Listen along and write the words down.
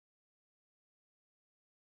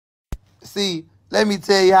See, let me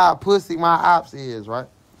tell you how pussy my ops is, right?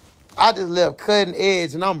 I just left cutting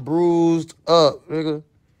edge and I'm bruised up, nigga.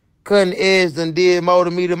 Cutting edge done did more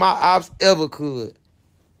to me than my ops ever could.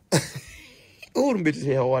 Ooh, them bitches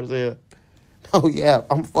here hard as hell. Oh, yeah,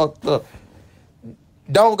 I'm fucked up.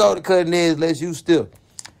 Don't go to cutting edge unless you still.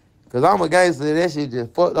 Because I'm a gangster. That shit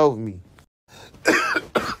just fucked over me.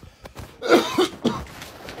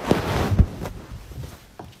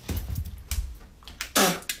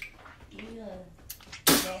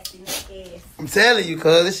 I'm telling you,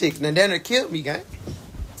 cuz this shit done killed me, gang.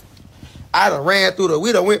 I done ran through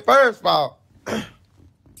we done went first, fall.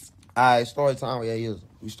 Alright, story time. Yeah,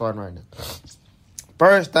 we starting right now.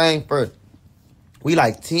 First thing first. We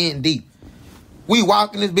like 10 deep. We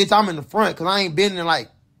walking this bitch. I'm in the front because I ain't been in like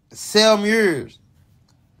 7 years.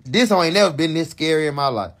 This ain't never been this scary in my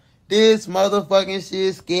life. This motherfucking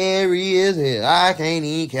shit scary as hell. I can't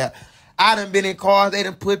even cap. I done been in cars, they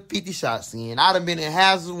done put 50 shots in. I done been in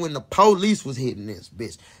houses when the police was hitting this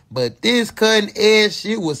bitch. But this cutting edge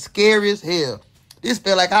shit was scary as hell. This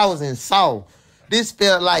felt like I was in Saw. This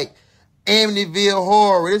felt like Amityville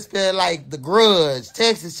Horror. This felt like The Grudge,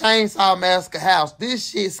 Texas Chainsaw Massacre House. This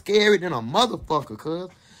shit scary than a motherfucker, cuz.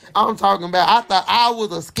 I'm talking about, I thought I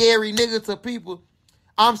was a scary nigga to people.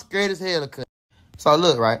 I'm scared as hell, cuz. So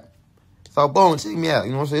look, right? So boom, check me out.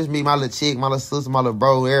 You know what I'm saying? It's me, my little chick, my little sister, my little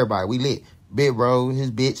bro, everybody. We lit. Big bro, his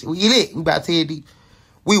bitch. We lit. We about 10 deep.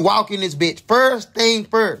 We walk in this bitch. First thing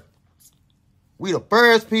first. We the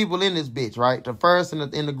first people in this bitch, right? The first in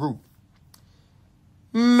the group.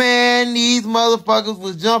 Man, these motherfuckers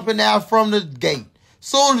was jumping out from the gate.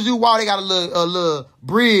 Soon as you walk, they got a little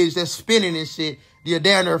bridge that's spinning and shit. You're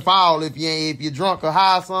down there fall. If you're drunk or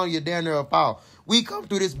high or something, you're down there fall. We come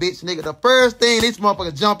through this bitch, nigga. The first thing, this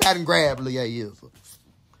motherfucker jump out and grab Lil Yayo.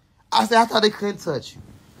 I said, I thought they couldn't touch you.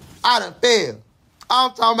 I done fell.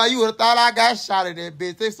 I'm talking about, you would have thought I got shot at that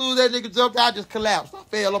bitch. As soon as that nigga jumped out, I just collapsed. I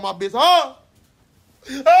fell on my bitch.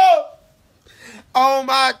 Oh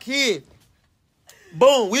my kid.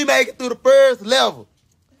 Boom, we make it through the first level.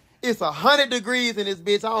 It's 100 degrees in this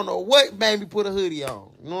bitch. I don't know what made me put a hoodie on.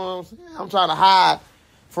 You know what I'm saying? I'm trying to hide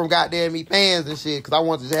from goddamn me fans and shit because I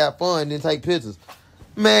wanted to have fun and take pictures.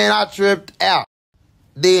 Man, I tripped out.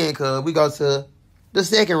 Then, cuz, we go to the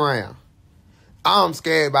second round. I'm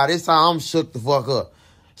scared by this time. I'm shook the fuck up.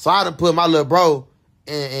 So I done put my little bro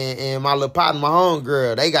and my little partner, my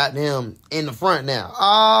homegirl, they got them in the front now.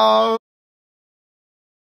 Oh.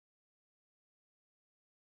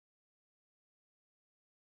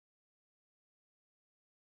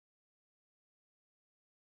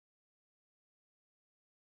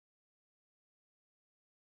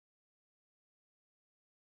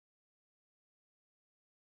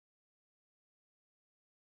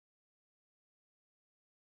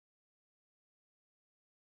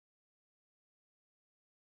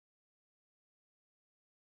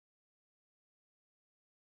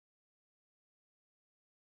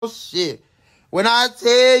 Shit. When I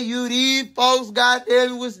tell you these folks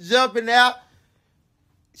goddamn was jumping out,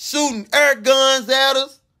 shooting air guns at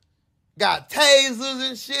us, got tasers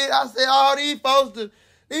and shit. I said, all these folks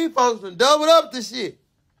done doubled up the shit.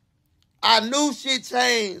 I knew shit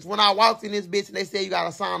changed when I walked in this bitch and they said you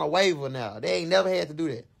gotta sign a waiver now. They ain't never had to do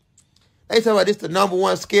that. They tell me this the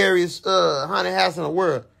 #1 scariest haunted house in the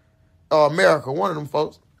world. America, one of them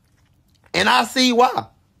folks. And I see why.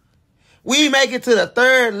 We make it to the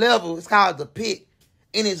 3rd level. It's called the pit.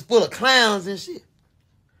 And it's full of clowns and shit.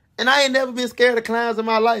 And I ain't never been scared of clowns in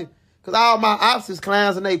my life. Because all my ops is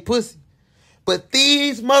clowns and they pussy. But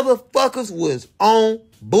these motherfuckers was on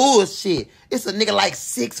bullshit. It's a nigga like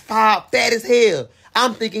 6'5", fat as hell.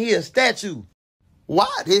 I'm thinking he a statue. Why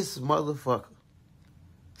this motherfucker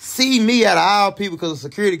see me out of all people because a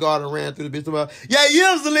security guard ran through the bitch about, yeah,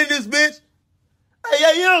 Yim's in this bitch. Hey,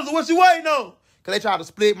 yeah, Yim's, what you waiting on? Because they tried to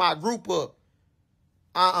split my group up.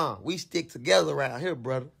 We stick together around here,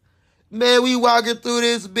 brother. Man, we walking through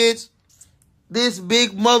this bitch. This big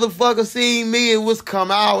motherfucker seen me and was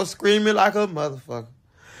coming. I was screaming like a motherfucker.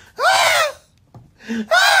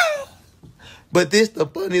 But this the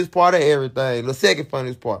funniest part of everything. The second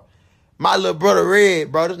funniest part. My little brother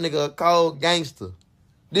Red, bro, this nigga a cold gangster.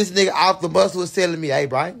 This nigga off the bus was telling me, hey,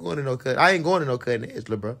 bro, I ain't going to no cutting edge,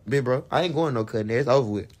 little bro. Big bro, I ain't going to no cutting edge. It's over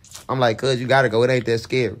with. I'm like, cuz, you gotta go. It ain't that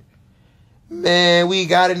scary. Man, we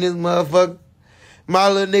got in this motherfucker. My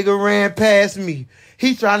little nigga ran past me.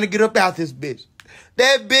 He trying to get up out this bitch.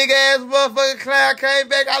 That big-ass motherfucking clown came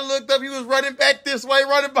back. I looked up. He was running back this way,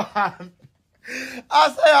 running behind me. I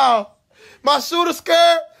said, oh, my shooter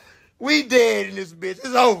skirt, we dead in this bitch. It's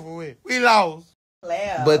over with. We lost.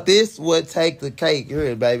 But this would take the cake.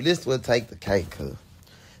 Here, baby. This would take the cake, cuz.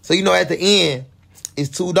 So, you know, at the end, it's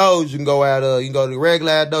 2 doors you can go out of. You can go to the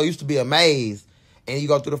regular door. It used to be a maze. And you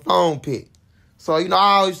go through the phone pit. So, you know,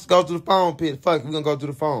 I always go through the phone pit. Fuck, we're going to go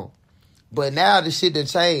through the phone. But now the shit done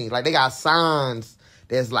changed. Like, they got signs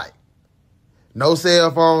that's like, no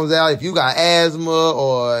cell phones out. If you got asthma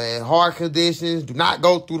or heart conditions, do not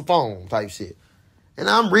go through the phone type shit. And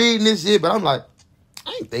I'm reading this shit, but I'm like,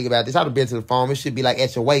 I ain't thinking about this. I'd have been to the phone. It should be like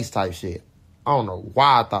at your waist type shit. I don't know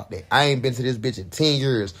why I thought that. I ain't been to this bitch in 10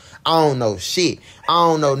 years. I don't know shit. I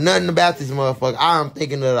don't know nothing about this motherfucker. I'm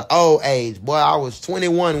thinking of the old age. Boy, I was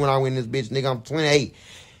 21 when I went in this bitch, nigga. I'm 28.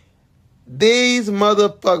 These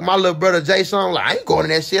motherfuckers, my little brother Jay Sean, like, I ain't going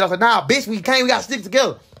to that shit. I was like, nah, bitch, we got to stick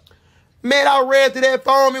together. Man, I ran through that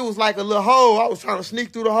phone. It was like a little hole. I was trying to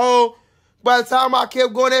sneak through the hole. By the time I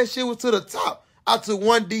kept going, that shit was to the top. I took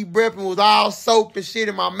one deep breath and was all soap and shit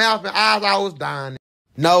in my mouth and eyes. I was dying.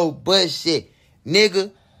 No bullshit.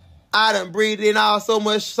 Nigga, I done breathed in all so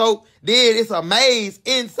much soap. Then it's a maze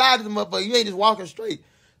inside of the motherfucker. You ain't just walking straight.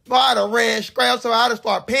 So I done ran straight. So I done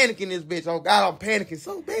start panicking this bitch. Oh, God, I'm panicking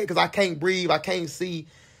so bad because I can't breathe. I can't see.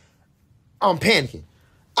 I'm panicking.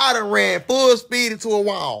 I done ran full speed into a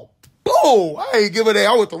wall. Boom! I ain't give a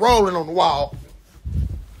damn. I went to rolling on the wall.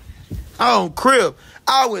 I don't crib.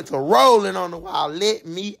 I went to rolling on the wall. Let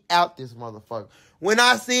me out this motherfucker. When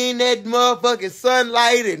I seen that motherfucking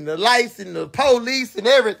sunlight and the lights and the police and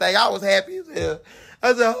everything, I was happy as hell.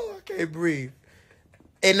 I said, oh, I can't breathe.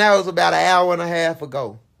 And that was about an hour and a half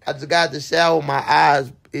ago. I just got the shower. My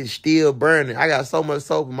eyes is still burning. I got so much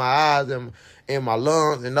soap in my eyes and my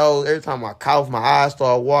lungs and nose. Every time I cough, my eyes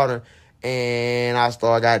start watering. And I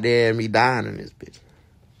start goddamn me dying in this bitch.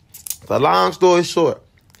 So long story short,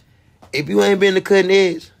 if you ain't been to cutting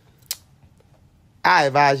edge, I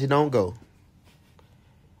advise you don't go.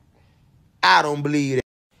 I don't believe that.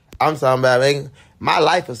 I'm talking about making my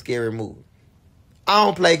life a scary movie. I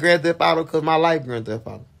don't play Grand Theft Auto because my life Grand Theft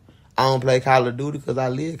Auto. I don't play Call of Duty because I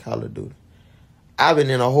live Call of Duty. I've been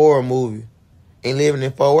in a horror movie and living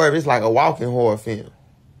in Fort Worth. It's like a walking horror film.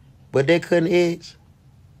 But that cutting edge,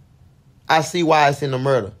 I see why it's in the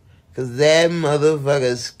murder. Because that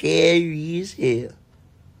motherfucker scary as hell.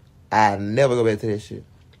 I never go back to that shit.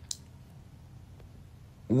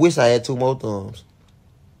 Wish I had 2 more thumbs.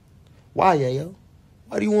 Why, Yayo?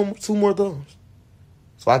 Why do you want 2 more thumbs?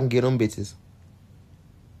 So I can get them bitches.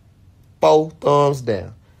 4 thumbs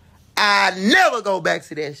down. I never go back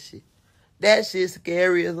to that shit. That shit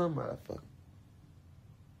scary as a motherfucker.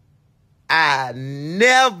 I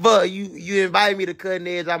never, you invite me to cutting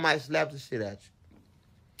edge, I might slap the shit at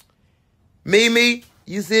you. Mimi,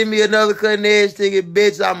 you send me another cutting edge ticket,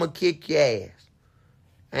 bitch, I'ma kick your ass.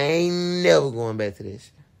 I ain't never going back to this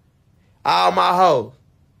shit. All my hoes,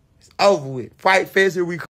 it's over with. Fight Fest, here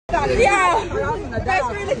we come. Yeah, that's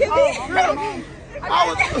really good.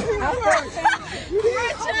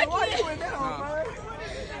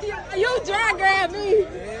 You dry grab me.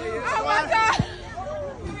 Oh my God.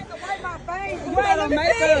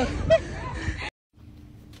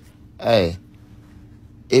 Hey,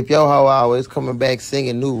 if your hoe always coming back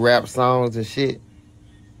singing new rap songs and shit,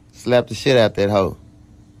 slap the shit out that hoe.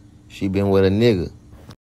 She been with a nigga.